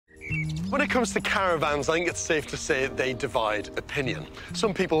When it comes to caravans, I think it's safe to say they divide opinion.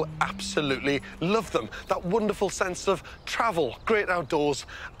 Some people absolutely love them. That wonderful sense of travel, great outdoors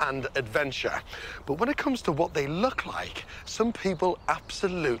and adventure. But when it comes to what they look like, some people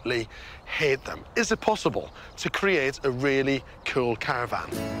absolutely hate them. Is it possible to create a really cool caravan?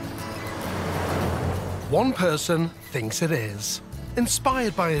 One person thinks it is.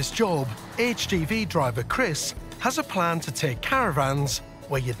 Inspired by his job, HGV driver Chris has a plan to take caravans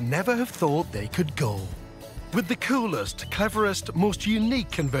where you'd never have thought they could go. With the coolest, cleverest, most unique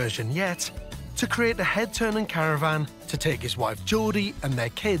conversion yet, to create a head-turning caravan to take his wife Jodie and their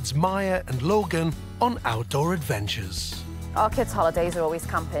kids Maya and Logan on outdoor adventures. Our kids' holidays are always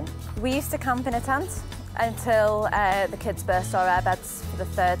camping. We used to camp in a tent until the kids burst our airbeds for the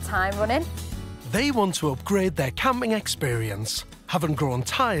 3rd time running. They want to upgrade their camping experience, having grown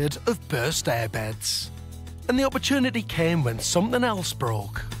tired of burst airbeds. And the opportunity came when something else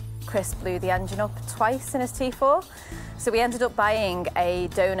broke. Chris blew the engine up twice in his T4, so we ended up buying a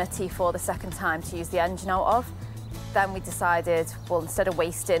donor T4 the 2nd time to use the engine out of. Then we decided, well, instead of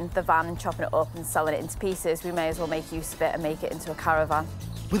wasting the van and chopping it up and selling it into pieces, we may as well make use of it and make it into a caravan.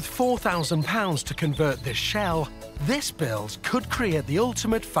 With £4,000 to convert this shell, this build could create the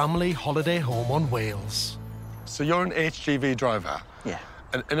ultimate family holiday home on wheels. So you're an HGV driver? Yeah.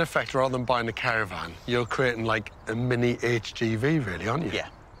 And in effect, rather than buying a caravan, you're creating like a mini HGV, really, aren't you? Yeah.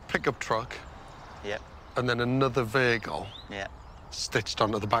 Pickup truck. Yeah. And then another vehicle. Yeah. Stitched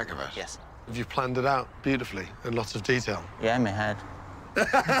onto the back of it. Yes. Have you planned it out beautifully in lots of detail? Yeah, in my head.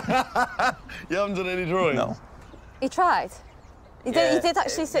 You haven't done any drawings? No. He tried. He did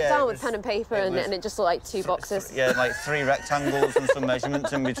actually sit down with pen and paper, and it just looked like 2 boxes. Yeah, like 3 rectangles and some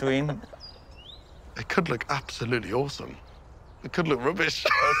measurements in between. It could look absolutely awesome. It could look rubbish.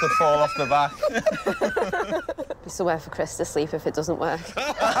 It could fall off the back. There's somewhere for Chris to sleep if it doesn't work.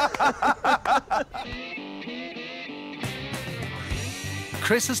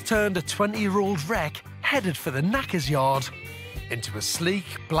 Chris has turned a 20-year-old wreck headed for the knacker's yard into a sleek,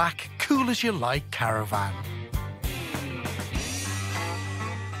 black, cool-as-you-like caravan.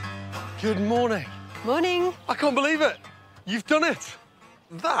 Good morning. Morning. I can't believe it. You've done it.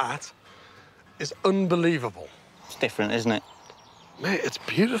 That is unbelievable. It's different, isn't it? Mate, it's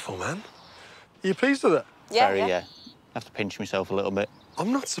beautiful, man. Are you pleased with it? Yeah, Very, yeah. I have to pinch myself a little bit.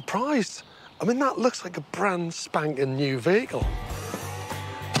 I'm not surprised. I mean, that looks like a brand spanking new vehicle.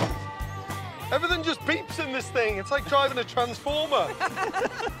 Everything just beeps in this thing. It's like driving a transformer.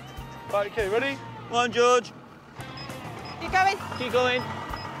 Right, OK, ready? Come on, George. Keep going. Keep going.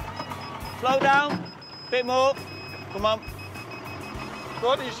 Slow down. Bit more. Come on. Go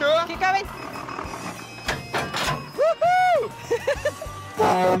on, are you sure? Keep going.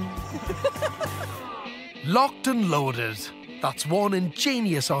 Locked and loaded. That's one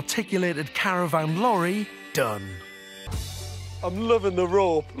ingenious articulated caravan lorry done. I'm loving the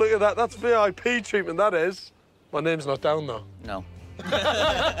rope. Look at that. That's VIP treatment, that is. My name's not down, though. No.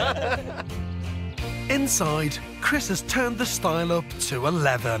 Inside, Chris has turned the style up to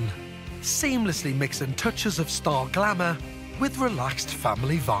 11, seamlessly mixing touches of star glamour with relaxed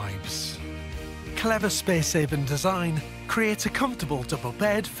family vibes. Clever space-saving design creates a comfortable double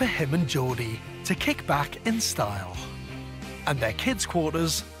bed for him and Jodie to kick back in style. And their kids'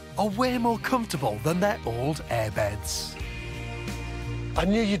 quarters are way more comfortable than their old airbeds. I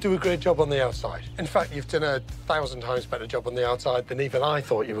knew you'd do a great job on the outside. In fact, you've done 1,000 times better job on the outside than even I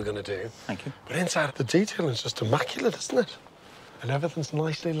thought you were going to do. Thank you. But inside, the detailing is just immaculate, isn't it? And everything's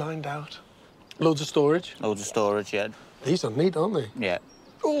nicely lined out. Loads of storage. Loads of storage, yeah. These are neat, aren't they? Yeah.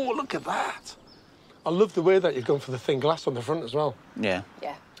 Oh, look at that. I love the way that you've gone for the thin glass on the front as well. Yeah.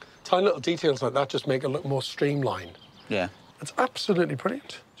 Yeah. Tiny little details like that just make it look more streamlined. Yeah. It's absolutely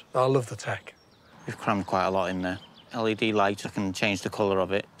brilliant. I love the tech. We've crammed quite a lot in there. LED light, I can change the colour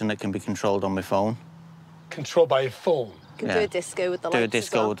of it, and it can be controlled on my phone. Controlled by your phone? You can do a disco with the lights. Do a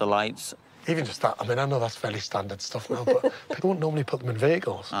disco with the lights. Even just that, I mean, I know that's fairly standard stuff now, but people don't normally put them in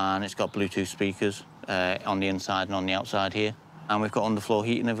vehicles. And it's got Bluetooth speakers on the inside and on the outside here. And we've got underfloor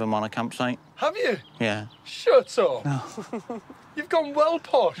heating of them on a campsite. Have you? Yeah. Shut up. No. You've gone well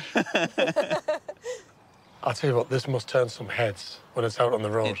posh. I'll tell you what, this must turn some heads when it's out on the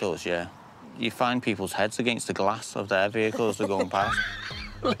road. It does, yeah. You find people's heads against the glass of their vehicles they're going past.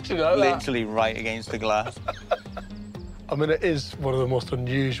 Literally right against the glass. I mean, it is one of the most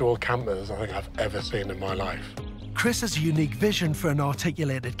unusual campers I think I've ever seen in my life. Chris's unique vision for an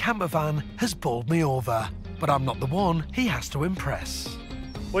articulated camper van has bowled me over, but I'm not the one he has to impress.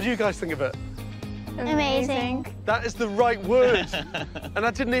 What do you guys think of it? Amazing. That is the right word. And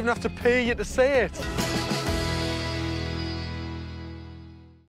I didn't even have to pay you to say it.